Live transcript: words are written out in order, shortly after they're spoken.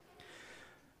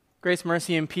Grace,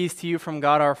 mercy, and peace to you from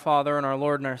God our Father and our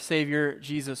Lord and our Savior,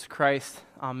 Jesus Christ.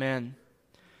 Amen.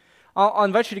 I'll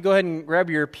invite you to go ahead and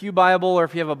grab your pew Bible, or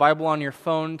if you have a Bible on your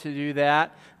phone, to do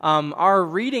that. Our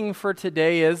reading for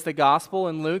today is the Gospel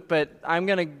in Luke, but I'm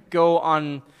going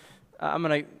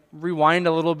to rewind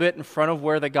a little bit in front of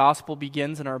where the Gospel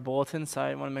begins in our bulletin, so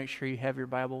I want to make sure you have your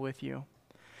Bible with you.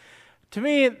 To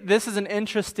me, this is an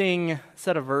interesting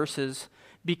set of verses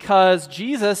because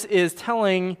Jesus is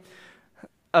telling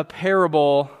a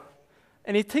parable,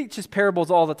 and he teaches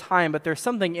parables all the time, but there's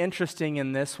something interesting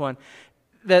in this one.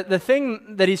 The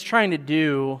thing that he's trying to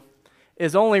do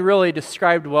is only really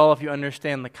described well if you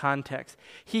understand the context.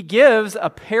 He gives a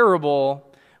parable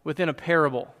within a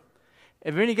parable.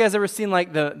 Have any of you guys ever seen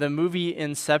like the movie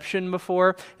Inception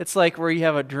before? It's like where you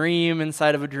have a dream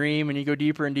inside of a dream and you go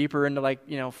deeper and deeper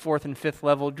into fourth and fifth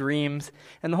level dreams.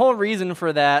 And the whole reason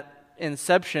for that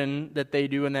inception that they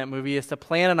do in that movie is to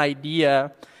plant an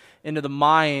idea into the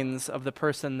minds of the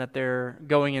person that they're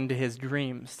going into his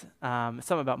dreams. It's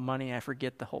something about money. I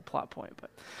forget the whole plot point.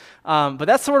 But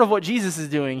that's sort of what Jesus is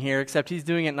doing here, except he's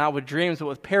doing it not with dreams, but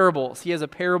with parables. He has a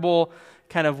parable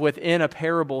kind of within a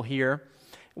parable here,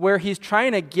 where he's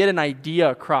trying to get an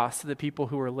idea across to the people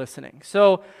who are listening.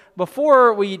 So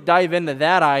before we dive into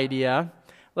that idea,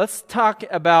 let's talk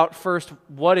about first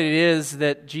what it is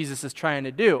that Jesus is trying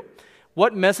to do.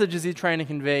 What message is he trying to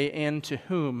convey and to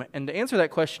whom? And to answer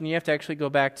that question, you have to actually go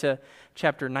back to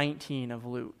chapter 19 of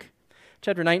Luke.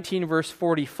 Chapter 19, verse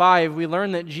 45, we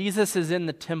learn that Jesus is in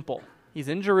the temple. He's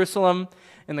in Jerusalem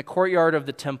in the courtyard of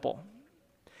the temple.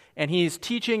 And he's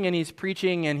teaching and he's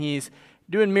preaching and he's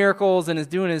doing miracles and is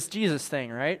doing his Jesus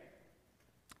thing, right?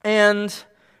 And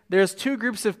there's two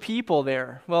groups of people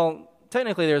there. Well,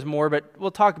 technically there's more, but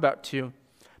we'll talk about two.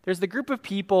 There's the group of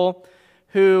people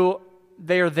who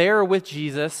they're there with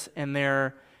Jesus and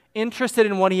they're interested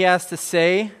in what he has to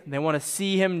say. They want to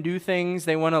see him do things.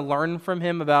 They want to learn from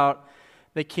him about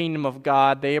the kingdom of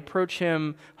God. They approach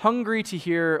him hungry to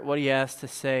hear what he has to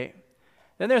say.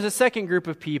 Then there's a second group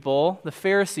of people, the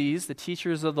Pharisees, the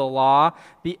teachers of the law,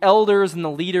 the elders and the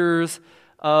leaders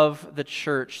of the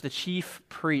church, the chief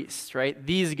priests, right?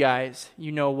 These guys,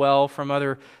 you know well from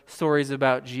other stories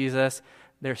about Jesus,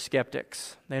 they're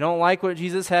skeptics. They don't like what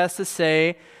Jesus has to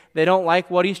say. They don't like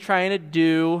what he's trying to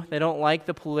do. They don't like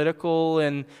the political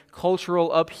and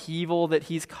cultural upheaval that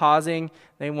he's causing.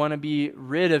 They want to be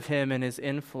rid of him and his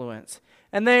influence.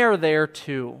 And they are there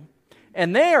too.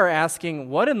 And they are asking,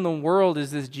 what in the world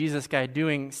is this Jesus guy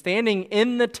doing, standing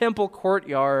in the temple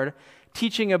courtyard,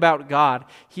 teaching about God?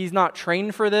 He's not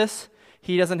trained for this.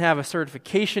 He doesn't have a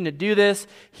certification to do this.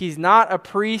 He's not a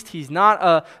priest. He's not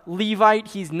a Levite.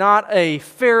 He's not a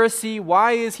Pharisee.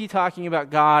 Why is he talking about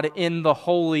God in the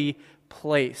holy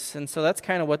place? And so that's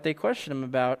kind of what they question him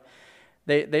about.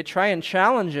 They try and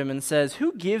challenge him and says,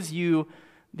 who gives you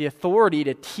the authority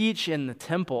to teach in the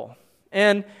temple?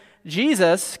 And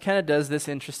Jesus kind of does this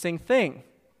interesting thing.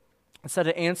 Instead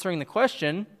of answering the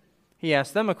question, he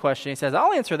asks them a question. He says,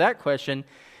 I'll answer that question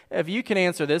if you can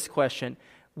answer this question.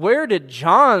 Where did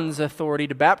John's authority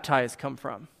to baptize come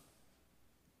from?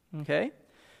 Okay?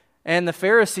 And the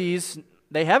Pharisees,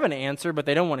 they have an answer, but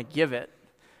they don't want to give it.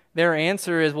 Their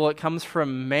answer is, well, it comes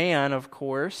from man, of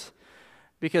course,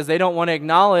 because they don't want to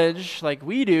acknowledge, like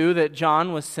we do, that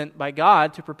John was sent by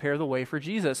God to prepare the way for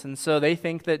Jesus. And so they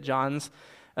think that John's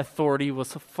authority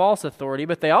was a false authority,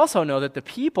 but they also know that the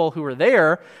people who were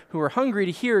there, who were hungry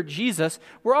to hear Jesus,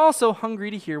 were also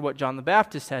hungry to hear what John the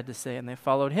Baptist had to say, and they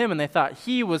followed him, and they thought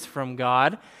he was from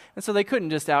God, and so they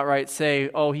couldn't just outright say,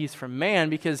 oh, he's from man,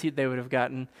 because they would have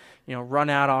gotten, run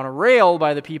out on a rail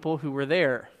by the people who were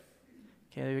there.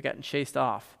 Okay, they would have gotten chased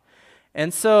off.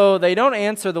 And so they don't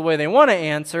answer the way they want to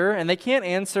answer, and they can't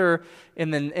answer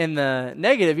in the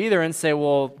negative either and say,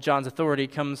 well, John's authority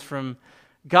comes from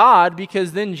God,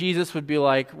 because then Jesus would be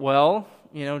like, well,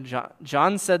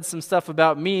 John said some stuff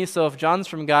about me, so if John's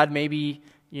from God, maybe,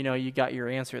 you got your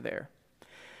answer there.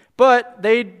 But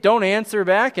they don't answer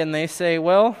back, and they say,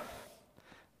 well,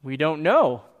 we don't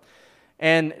know.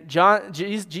 And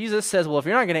Jesus says, well, if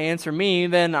you're not going to answer me,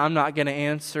 then I'm not going to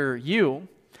answer you.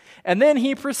 And then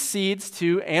he proceeds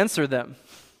to answer them,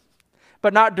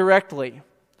 but not directly.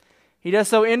 He does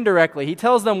so indirectly. He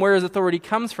tells them where his authority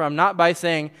comes from, not by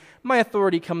saying, my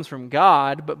authority comes from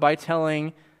God, but by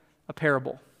telling a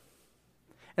parable.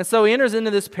 And so he enters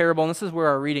into this parable, and this is where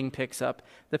our reading picks up,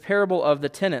 the parable of the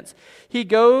tenants. He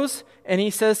goes and he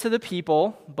says to the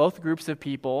people, both groups of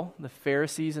people, the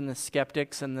Pharisees and the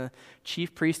skeptics and the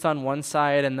chief priest on one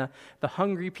side and the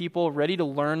hungry people ready to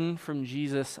learn from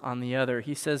Jesus on the other,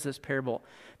 he says this parable.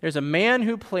 There's a man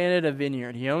who planted a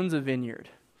vineyard. He owns a vineyard.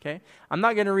 Okay? I'm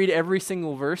not going to read every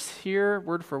single verse here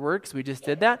word for word because we just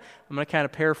did that. I'm going to kind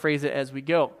of paraphrase it as we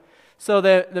go. So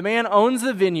the man owns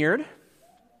the vineyard,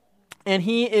 and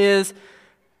he is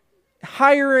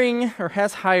hiring or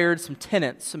has hired some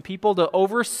tenants, some people to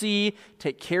oversee,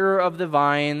 take care of the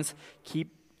vines,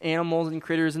 keep animals and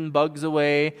critters and bugs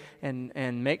away,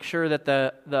 and make sure that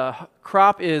the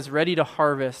crop is ready to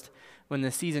harvest when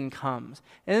the season comes.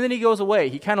 And then he goes away.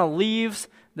 He kind of leaves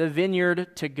the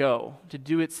vineyard to go, to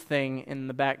do its thing in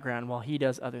the background while he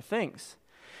does other things.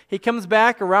 He comes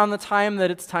back around the time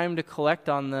that it's time to collect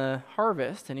on the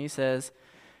harvest, and he says,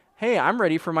 hey, I'm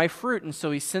ready for my fruit. And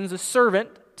so he sends a servant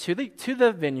to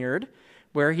the vineyard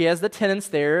where he has the tenants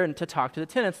there and to talk to the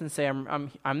tenants and say,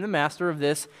 I'm the master of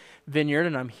this vineyard,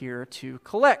 and I'm here to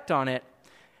collect on it.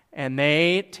 And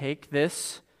they take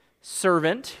this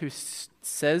servant who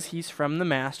says he's from the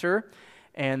master,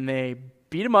 and they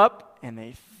beat him up, and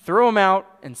they throw him out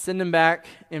and send him back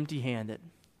empty-handed.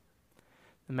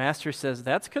 The master says,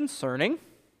 that's concerning.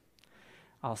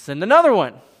 I'll send another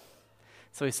one.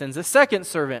 So he sends a second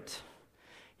servant.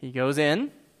 He goes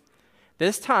in.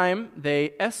 This time,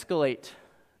 they escalate.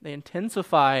 They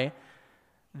intensify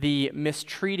the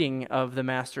mistreating of the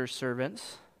master's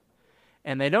servants.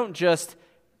 And they don't just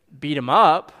beat him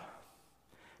up,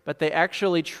 but they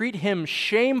actually treat him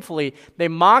shamefully. They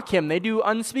mock him. They do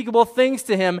unspeakable things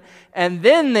to him, and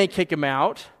then they kick him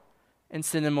out and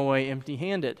send him away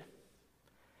empty-handed.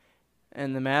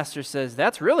 And the master says,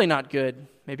 that's really not good.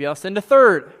 Maybe I'll send a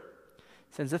third.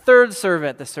 Sends a third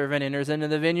servant. The servant enters into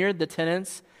the vineyard. The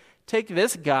tenants take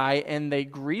this guy, and they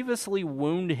grievously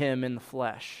wound him in the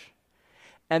flesh.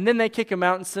 And then they kick him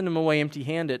out and send him away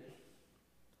empty-handed.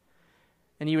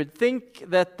 And you would think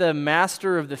that the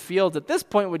master of the fields at this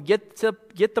point would get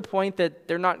the point that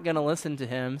they're not going to listen to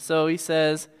him. So he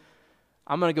says,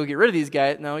 I'm going to go get rid of these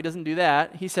guys. No, he doesn't do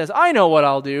that. He says, I know what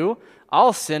I'll do.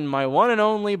 I'll send my one and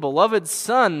only beloved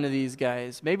son to these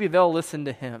guys. Maybe they'll listen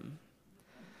to him.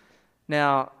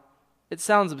 Now, it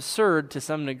sounds absurd to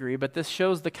some degree, but this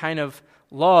shows the kind of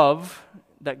love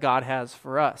that God has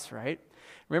for us, right?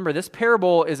 Remember, this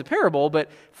parable is a parable, but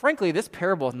frankly, this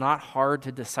parable is not hard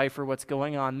to decipher what's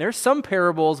going on. There's some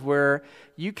parables where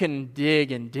you can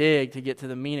dig and dig to get to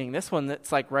the meaning. This one,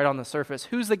 that's like right on the surface.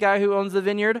 Who's the guy who owns the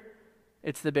vineyard?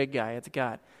 It's the big guy. It's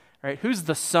God, right? Who's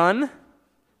the son?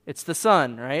 It's the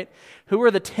son, right? Who are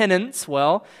the tenants?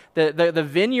 Well, the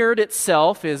vineyard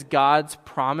itself is God's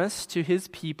promise to his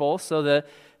people, so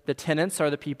the tenants are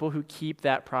the people who keep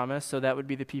that promise, so that would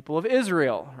be the people of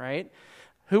Israel, right?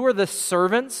 Who are the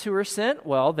servants who are sent?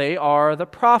 Well, they are the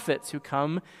prophets who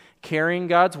come carrying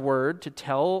God's word to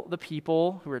tell the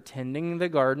people who are tending the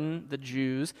garden, the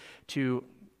Jews, to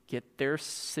get their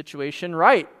situation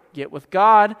right, get with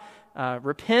God,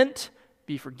 repent,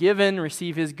 be forgiven,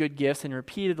 receive his good gifts, and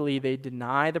repeatedly they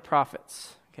deny the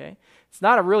prophets. Okay? It's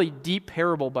not a really deep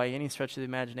parable by any stretch of the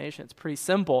imagination. It's pretty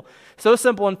simple. So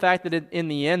simple, in fact, that in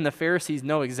the end, the Pharisees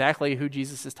know exactly who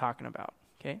Jesus is talking about.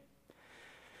 Okay?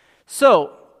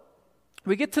 So,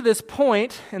 we get to this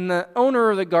point, and the owner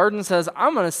of the garden says,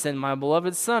 I'm going to send my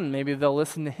beloved son. Maybe they'll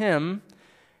listen to him.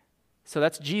 So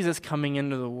that's Jesus coming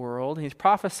into the world. He's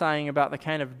prophesying about the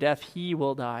kind of death he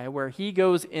will die, where he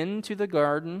goes into the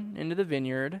garden, into the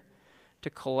vineyard, to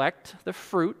collect the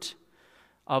fruit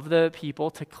of the people,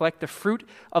 to collect the fruit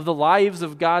of the lives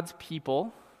of God's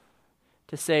people,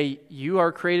 to say, you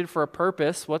are created for a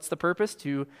purpose. What's the purpose?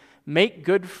 To make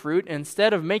good fruit.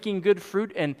 Instead of making good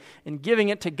fruit and giving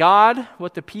it to God,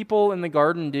 what the people in the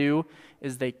garden do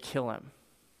is they kill him.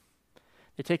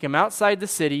 They take him outside the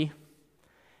city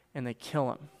and they kill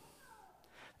him.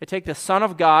 They take the Son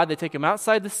of God, they take him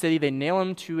outside the city, they nail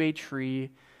him to a tree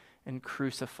and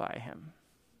crucify him.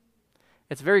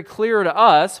 It's very clear to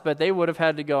us, but they would have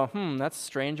had to go, that's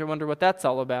strange, I wonder what that's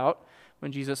all about,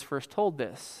 when Jesus first told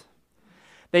this.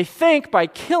 They think by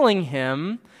killing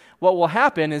him, what will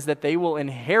happen is that they will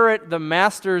inherit the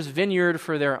master's vineyard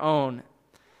for their own.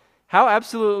 How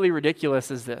absolutely ridiculous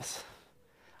is this?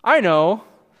 I know.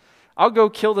 I'll go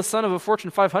kill the son of a Fortune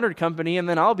 500 company and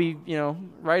then I'll be,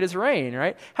 right as rain,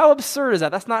 right? How absurd is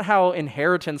that? That's not how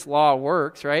inheritance law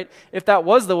works, right? If that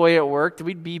was the way it worked,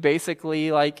 we'd be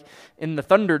basically like in the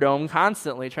Thunderdome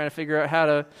constantly trying to figure out how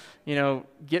to,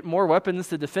 get more weapons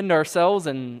to defend ourselves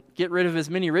and get rid of as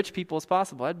many rich people as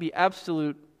possible. That'd be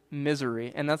absolute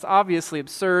misery. And that's obviously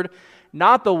absurd,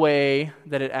 not the way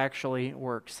that it actually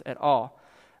works at all.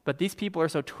 But these people are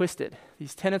so twisted.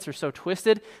 These tenants are so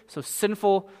twisted, so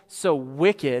sinful, so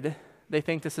wicked, they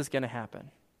think this is going to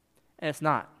happen. And it's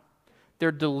not.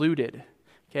 They're deluded.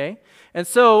 Okay? And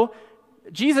so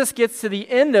Jesus gets to the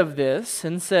end of this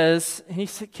and says, he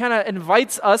kind of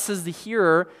invites us as the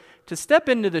hearer to step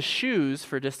into the shoes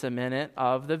for just a minute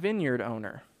of the vineyard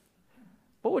owner.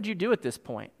 What would you do at this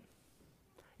point?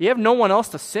 You have no one else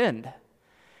to send.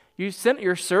 You sent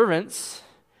your servants,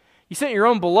 you sent your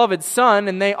own beloved son,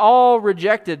 and they all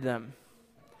rejected them.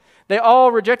 They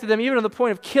all rejected them even to the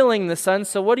point of killing the son,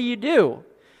 so what do?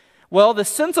 Well, the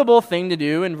sensible thing to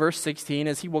do in verse 16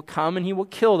 is he will come and he will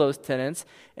kill those tenants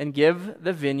and give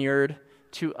the vineyard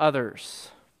to others.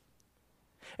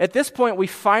 At this point, we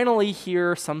finally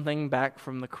hear something back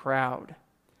from the crowd.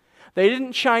 They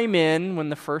didn't chime in when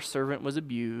the first servant was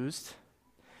abused.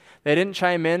 They didn't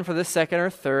chime in for the second or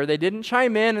third. They didn't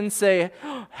chime in and say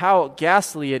how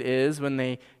ghastly it is when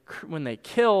they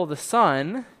kill the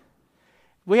son.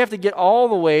 We have to get all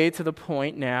the way to the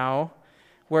point now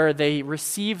where they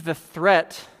receive the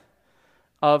threat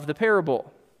of the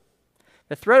parable.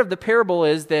 The threat of the parable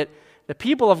is that the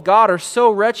people of God are so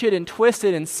wretched and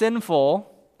twisted and sinful,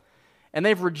 and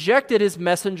they've rejected his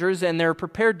messengers, and they're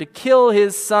prepared to kill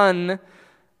his son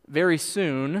very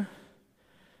soon.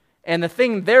 And the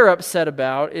thing they're upset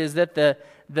about is that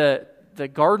the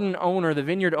garden owner, the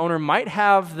vineyard owner, might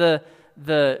have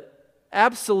the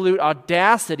absolute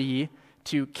audacity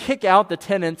to kick out the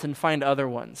tenants and find other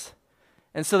ones.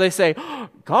 And so they say,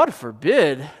 God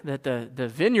forbid that the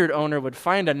vineyard owner would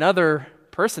find another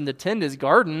person to tend his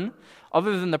garden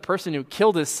other than the person who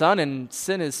killed his son and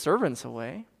sent his servants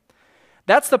away.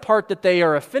 That's the part that they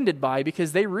are offended by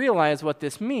because they realize what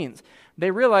this means.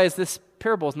 They realize this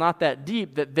parable is not that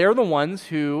deep, that they're the ones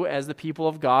who, as the people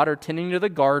of God, are tending to the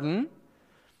garden,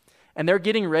 and they're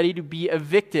getting ready to be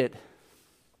evicted.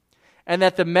 And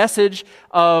that the message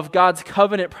of God's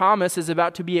covenant promise is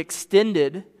about to be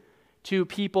extended to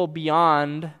people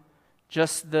beyond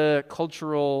just the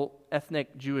cultural,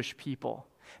 ethnic Jewish people.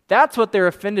 That's what they're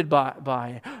offended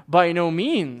by. By no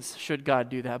means should God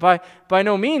do that. By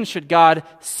no means should God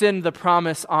send the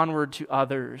promise onward to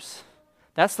others.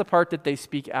 That's the part that they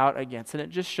speak out against. And it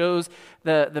just shows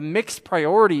the mixed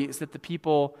priorities that the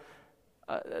people,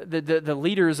 the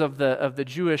leaders of the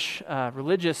Jewish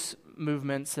religious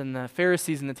movements and the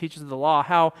Pharisees and the teachers of the law,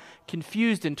 how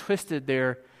confused and twisted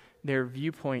their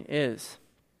viewpoint is.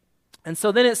 And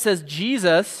so then it says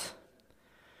Jesus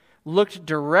looked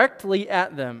directly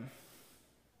at them.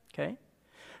 Okay?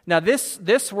 Now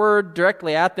this word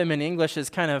directly at them in English is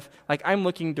kind of like I'm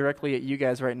looking directly at you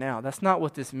guys right now. That's not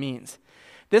what this means.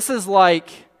 This is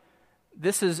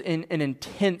an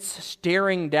intense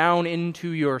staring down into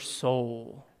your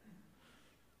soul.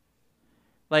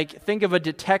 Like, think of a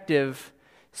detective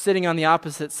sitting on the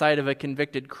opposite side of a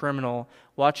convicted criminal,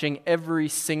 watching every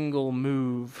single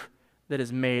move that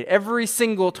is made, every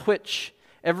single twitch,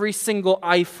 every single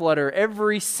eye flutter,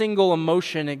 every single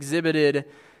emotion exhibited.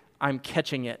 I'm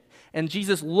catching it. And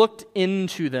Jesus looked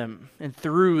into them and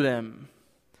through them.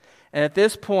 And at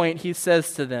this point, he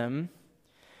says to them,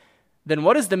 then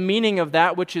what is the meaning of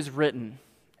that which is written?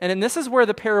 And then this is where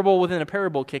the parable within a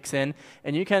parable kicks in,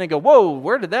 and you kind of go, whoa,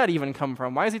 where did that even come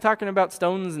from? Why is he talking about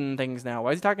stones and things now?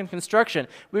 Why is he talking construction?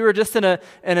 We were just in an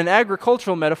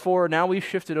agricultural metaphor, now we've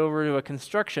shifted over to a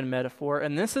construction metaphor,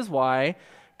 and this is why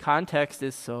context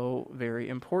is so very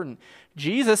important.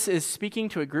 Jesus is speaking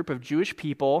to a group of Jewish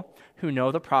people who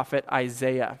know the prophet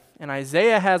Isaiah. And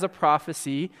Isaiah has a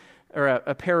prophecy, or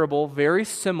a parable, very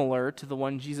similar to the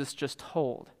one Jesus just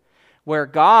told, where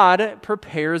God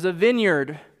prepares a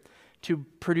vineyard to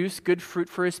produce good fruit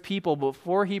for his people.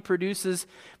 Before he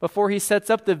sets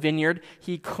up the vineyard,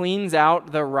 he cleans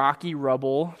out the rocky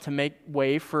rubble to make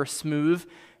way for smooth,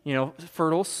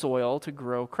 fertile soil to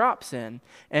grow crops in.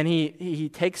 And he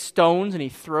takes stones and he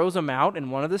throws them out,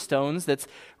 and one of the stones that's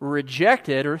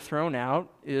rejected or thrown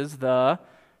out is the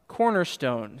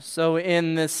cornerstone. So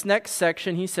in this next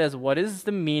section, he says, what is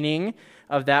the meaning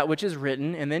of that which is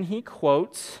written? And then he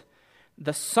quotes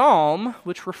the psalm,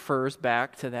 which refers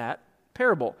back to that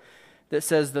parable, that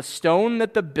says, the stone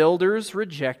that the builders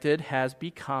rejected has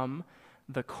become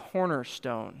the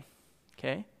cornerstone.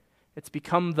 Okay? It's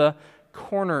become the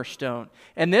cornerstone.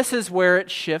 And this is where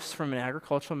it shifts from an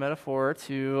agricultural metaphor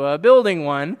to a building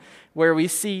one, where we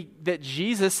see that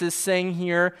Jesus is saying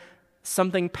here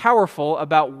something powerful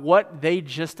about what they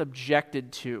just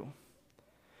objected to.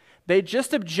 They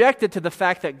just objected to the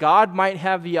fact that God might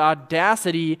have the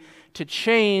audacity to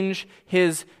change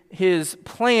his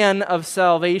plan of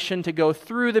salvation to go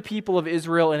through the people of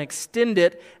Israel and extend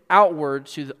it outward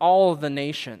to all of the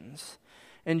nations.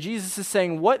 And Jesus is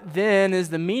saying, what then is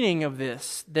the meaning of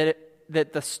this, that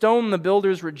the stone the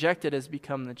builders rejected has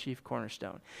become the chief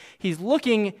cornerstone? He's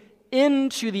looking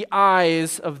into the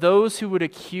eyes of those who would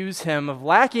accuse him of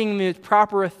lacking the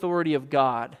proper authority of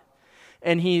God.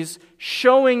 And he's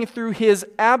showing through his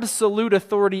absolute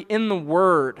authority in the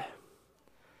Word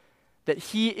that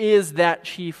he is that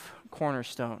chief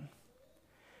cornerstone.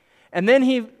 And then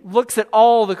he looks at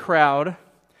all the crowd,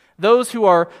 those who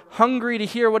are hungry to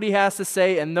hear what he has to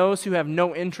say and those who have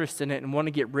no interest in it and want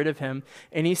to get rid of him.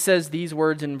 And he says these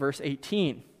words in verse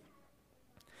 18.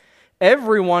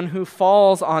 Everyone who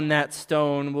falls on that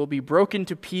stone will be broken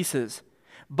to pieces,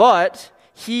 but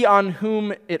he on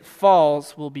whom it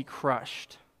falls will be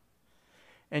crushed.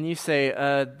 And you say,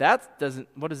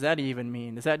 what does that even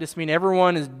mean? Does that just mean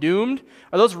everyone is doomed?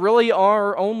 Are those really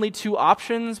our only two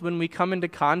options when we come into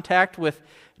contact with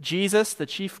Jesus, the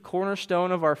chief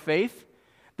cornerstone of our faith?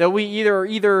 That we are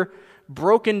either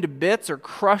broken to bits or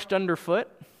crushed underfoot?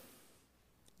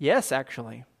 Yes,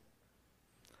 actually.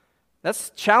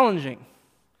 That's challenging.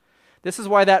 This is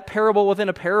why that parable within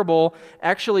a parable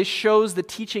actually shows the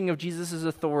teaching of Jesus'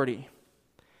 authority.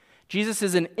 Jesus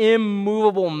is an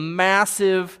immovable,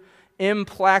 massive,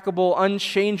 implacable,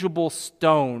 unchangeable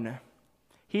stone.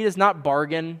 He does not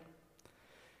bargain.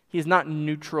 He is not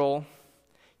neutral.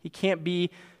 He can't be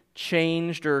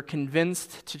changed or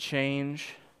convinced to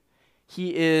change.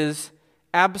 He is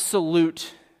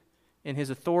absolute in his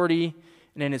authority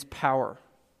and in his power.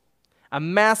 A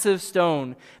massive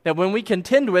stone that when we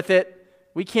contend with it,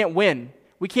 we can't win.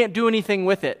 We can't do anything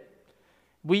with it.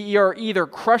 We are either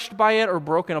crushed by it or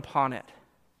broken upon it.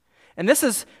 And this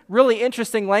is really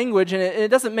interesting language, and it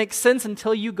doesn't make sense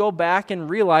until you go back and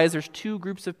realize there's two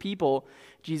groups of people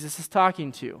Jesus is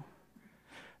talking to.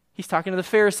 He's talking to the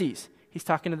Pharisees. He's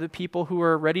talking to the people who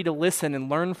are ready to listen and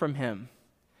learn from him.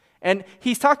 And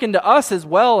he's talking to us as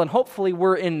well, and hopefully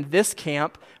we're in this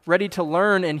camp, ready to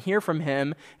learn and hear from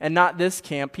him, and not this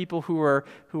camp, people who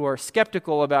are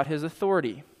skeptical about his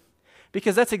authority.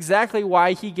 Because that's exactly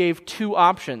why he gave two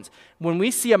options. When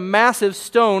we see a massive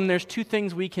stone, there's two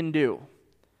things we can do.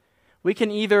 We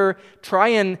can either try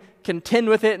and contend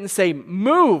with it and say,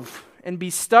 move, and be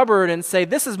stubborn and say,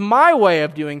 this is my way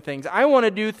of doing things. I want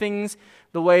to do things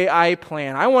the way I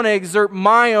plan. I want to exert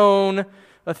my own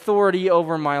authority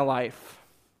over my life.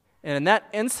 And in that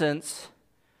instance,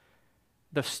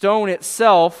 the stone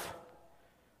itself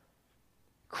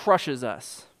crushes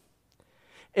us.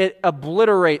 It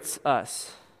obliterates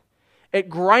us. It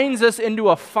grinds us into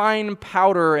a fine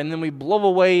powder, and then we blow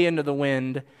away into the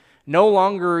wind, no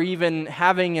longer even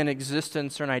having an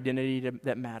existence or an identity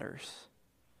that matters.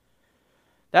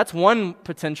 That's one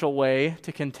potential way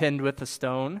to contend with the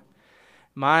stone.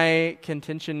 My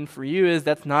contention for you is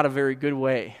that's not a very good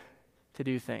way to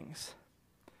do things.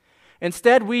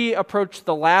 Instead, we approach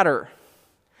the latter.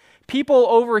 People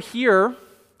over here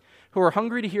who are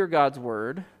hungry to hear God's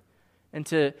word and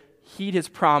to heed his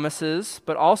promises,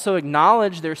 but also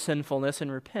acknowledge their sinfulness and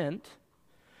repent,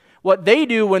 what they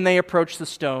do when they approach the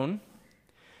stone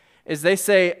is they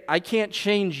say, I can't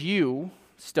change you,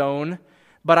 stone,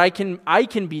 but I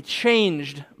can be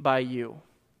changed by you.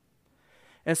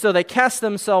 And so they cast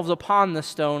themselves upon the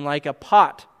stone like a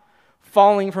pot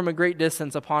falling from a great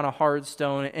distance upon a hard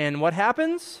stone. And what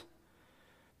happens?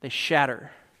 They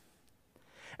shatter.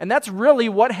 And that's really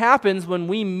what happens when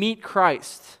we meet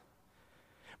Christ.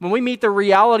 When we meet the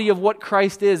reality of what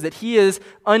Christ is, that he is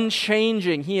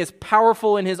unchanging, he is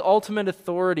powerful in his ultimate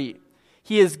authority,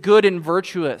 he is good and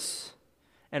virtuous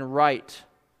and right,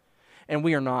 and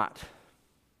we are not.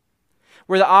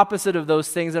 We're the opposite of those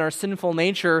things. In our sinful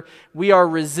nature, we are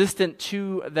resistant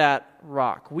to that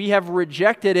rock. We have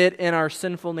rejected it in our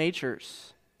sinful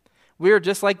natures. We are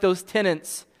just like those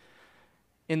tenants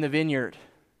in the vineyard.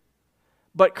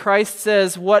 But Christ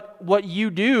says what you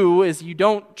do is you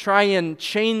don't try and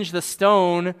change the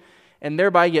stone and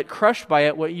thereby get crushed by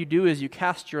it. What you do is you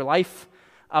cast your life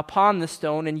upon the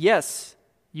stone, and yes,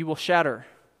 you will shatter.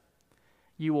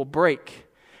 You will break.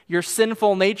 Your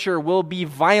sinful nature will be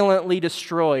violently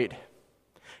destroyed.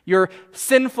 Your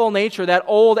sinful nature, that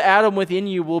old Adam within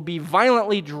you, will be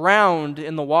violently drowned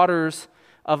in the waters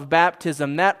of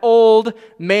baptism. That old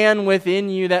man within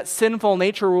you, that sinful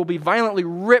nature, will be violently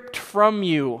ripped from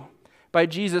you by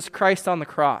Jesus Christ on the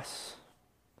cross.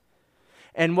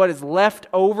 And what is left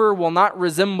over will not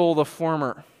resemble the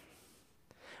former.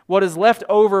 What is left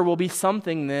over will be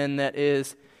something then that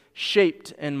is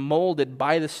shaped and molded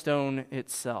by the stone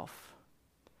itself.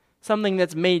 Something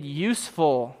that's made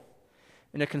useful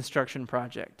in a construction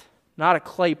project. Not a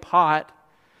clay pot,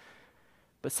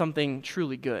 but something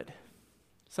truly good.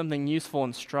 Something useful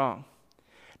and strong.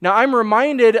 Now I'm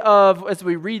reminded of, as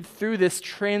we read through this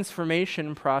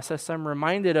transformation process, I'm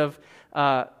reminded of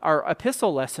our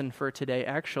epistle lesson for today,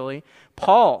 actually.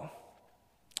 Paul,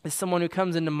 is someone who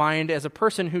comes into mind as a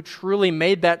person who truly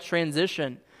made that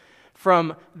transition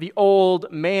from the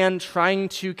old man trying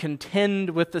to contend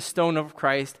with the stone of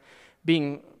Christ,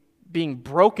 being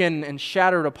broken and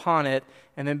shattered upon it,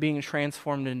 and then being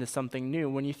transformed into something new.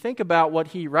 When you think about what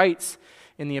he writes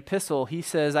in the epistle, he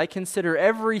says, I consider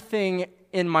everything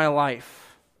in my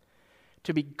life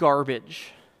to be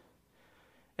garbage,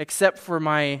 except for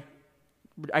my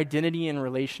identity and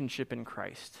relationship in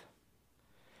Christ.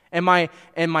 And my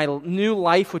new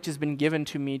life which has been given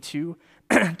to me to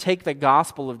take the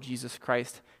gospel of Jesus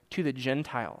Christ to the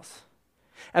Gentiles.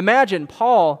 Imagine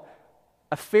Paul,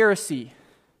 a Pharisee,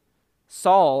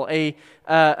 Saul,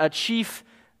 a chief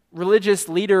religious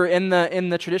leader in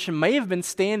the tradition, may have been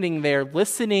standing there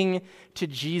listening to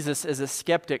Jesus as a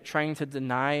skeptic trying to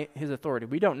deny his authority.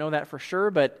 We don't know that for sure,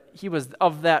 but he was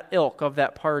of that ilk, of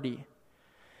that party.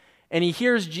 And he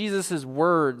hears Jesus'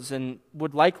 words and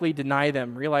would likely deny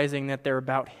them, realizing that they're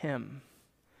about him.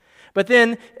 But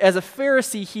then, as a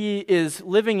Pharisee, he is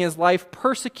living his life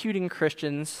persecuting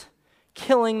Christians,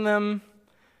 killing them,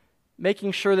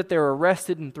 making sure that they're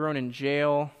arrested and thrown in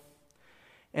jail.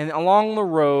 And along the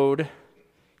road,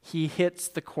 he hits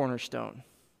the cornerstone,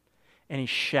 and he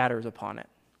shatters upon it.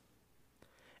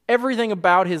 Everything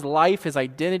about his life, his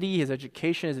identity, his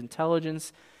education, his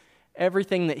intelligence,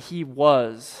 everything that he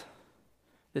was,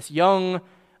 this young,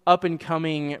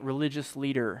 up-and-coming religious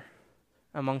leader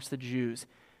amongst the Jews,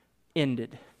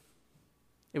 ended.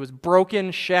 It was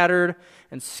broken, shattered,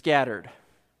 and scattered.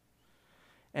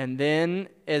 And then,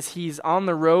 as he's on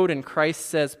the road and Christ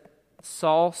says,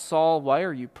 Saul, Saul, why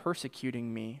are you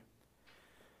persecuting me?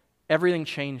 Everything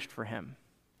changed for him.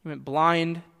 He went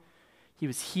blind, he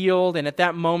was healed, and at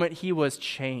that moment he was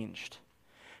changed.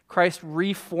 Christ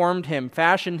reformed him,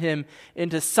 fashioned him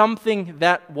into something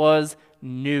that was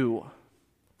new,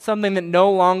 something that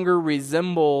no longer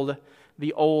resembled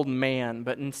the old man,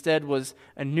 but instead was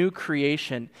a new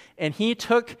creation. And he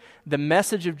took the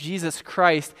message of Jesus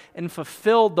Christ and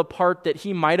fulfilled the part that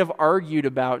he might have argued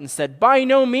about and said, by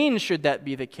no means should that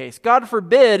be the case. God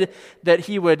forbid that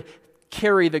he would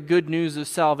carry the good news of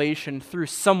salvation through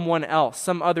someone else,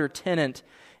 some other tenant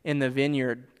in the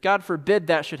vineyard. God forbid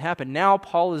that should happen. Now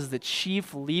Paul is the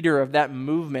chief leader of that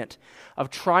movement of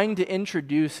trying to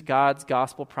introduce God's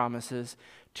gospel promises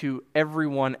to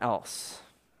everyone else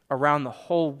around the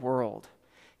whole world.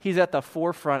 He's at the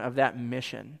forefront of that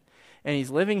mission, and he's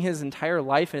living his entire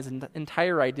life and his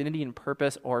entire identity and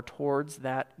purpose are towards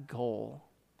that goal.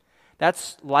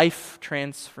 That's life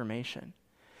transformation.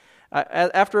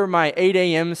 After my 8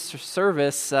 a.m.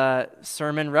 service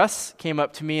sermon, Russ came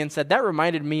up to me and said, that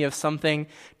reminded me of something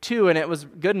too, and it was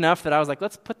good enough that I was like,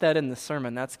 let's put that in the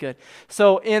sermon. That's good.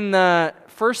 So in the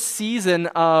first season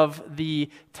of the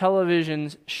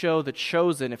television show The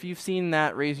Chosen, if you've seen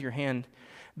that, raise your hand.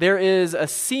 There is a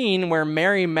scene where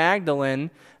Mary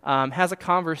Magdalene has a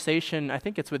conversation, I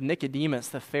think it's with Nicodemus,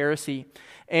 the Pharisee,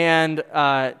 and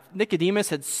Nicodemus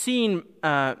had seen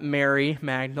Mary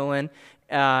Magdalene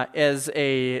as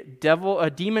a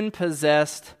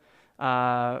demon-possessed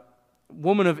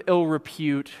woman of ill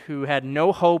repute who had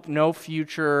no hope, no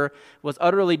future, was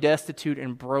utterly destitute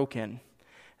and broken.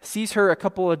 Sees her a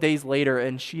couple of days later,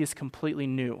 and she is completely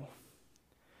new,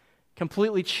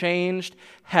 completely changed,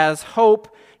 has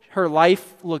hope. Her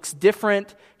life looks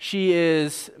different. She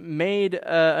is made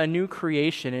a new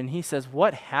creation. And he says,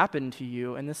 what happened to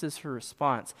you? And this is her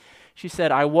response. She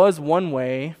said, I was one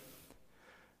way,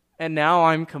 and now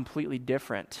I'm completely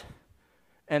different.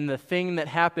 And the thing that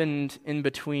happened in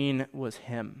between was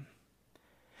him.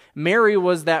 Mary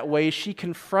was that way. She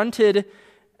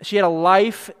had a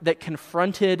life that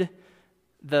confronted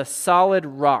the solid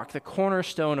rock, the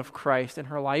cornerstone of Christ, and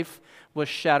her life was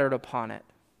shattered upon it.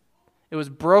 It was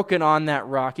broken on that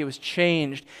rock. It was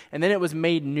changed, and then it was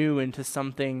made new into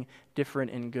something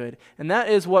different and good. And that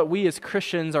is what we as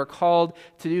Christians are called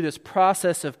to do, this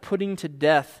process of putting to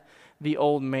death the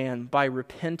old man by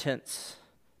repentance,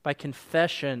 by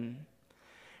confession.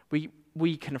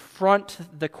 We confront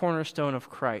the cornerstone of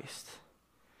Christ.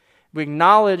 We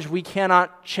acknowledge we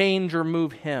cannot change or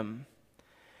move him.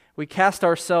 We cast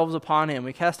ourselves upon him.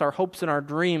 We cast our hopes and our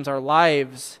dreams, our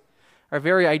lives, our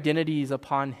very identities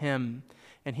upon him,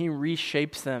 and he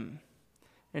reshapes them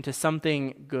into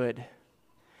something good.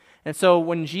 And so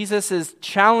when Jesus is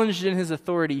challenged in his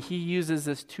authority, he uses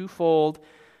this twofold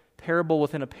parable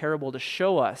within a parable to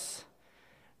show us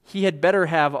he had better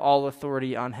have all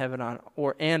authority on heaven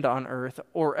and on earth,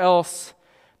 or else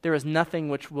there is nothing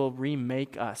which will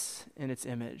remake us in its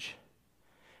image.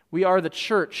 We are the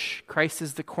church. Christ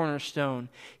is the cornerstone.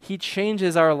 He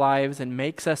changes our lives and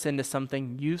makes us into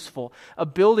something useful, a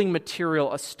building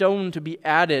material, a stone to be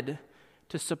added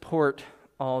to support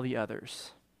all the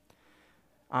others.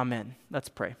 Amen. Let's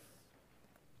pray.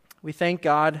 We thank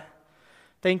God.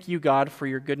 Thank you, God, for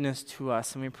your goodness to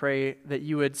us. And we pray that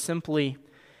you would simply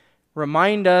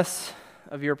remind us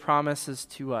of your promises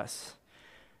to us,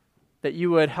 that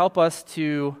you would help us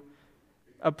to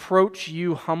approach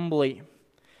you humbly,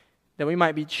 that we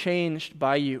might be changed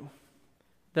by you,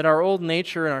 that our old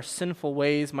nature and our sinful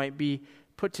ways might be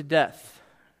put to death,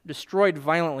 destroyed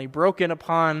violently, broken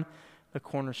upon the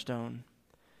cornerstone,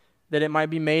 that it might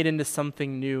be made into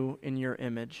something new in your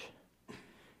image.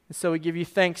 And so we give you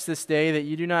thanks this day that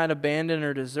you do not abandon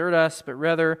or desert us, but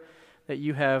rather that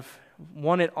you have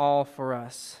won it all for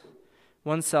us.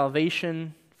 Won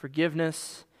salvation,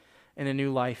 forgiveness, and a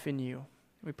new life in you.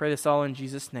 We pray this all in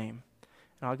Jesus' name.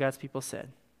 And all God's people said,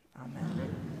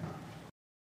 Amen.